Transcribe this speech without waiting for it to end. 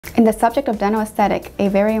In the subject of dental aesthetic, a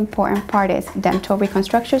very important part is dental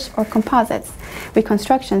reconstructions or composites.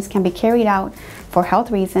 Reconstructions can be carried out for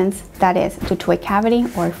health reasons, that is, due to a cavity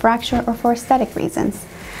or a fracture, or for aesthetic reasons.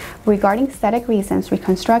 Regarding aesthetic reasons,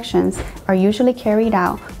 reconstructions are usually carried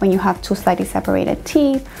out when you have two slightly separated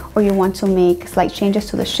teeth, or you want to make slight changes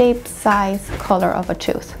to the shape, size, color of a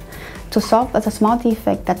tooth. To solve a small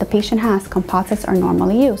defect that the patient has, composites are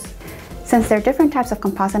normally used. Since there are different types of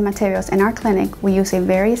composite materials in our clinic, we use a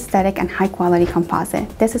very aesthetic and high quality composite.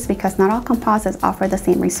 This is because not all composites offer the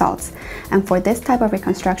same results. And for this type of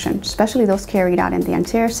reconstruction, especially those carried out in the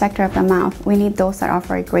anterior sector of the mouth, we need those that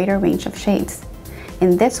offer a greater range of shades.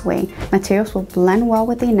 In this way, materials will blend well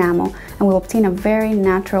with the enamel and will obtain a very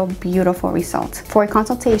natural, beautiful result. For a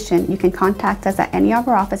consultation, you can contact us at any of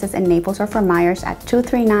our offices in Naples or Fort Myers at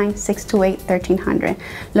 239-628-1300.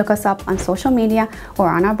 Look us up on social media or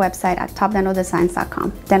on our website at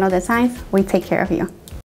topdentaldesigns.com. Dental Designs, we take care of you.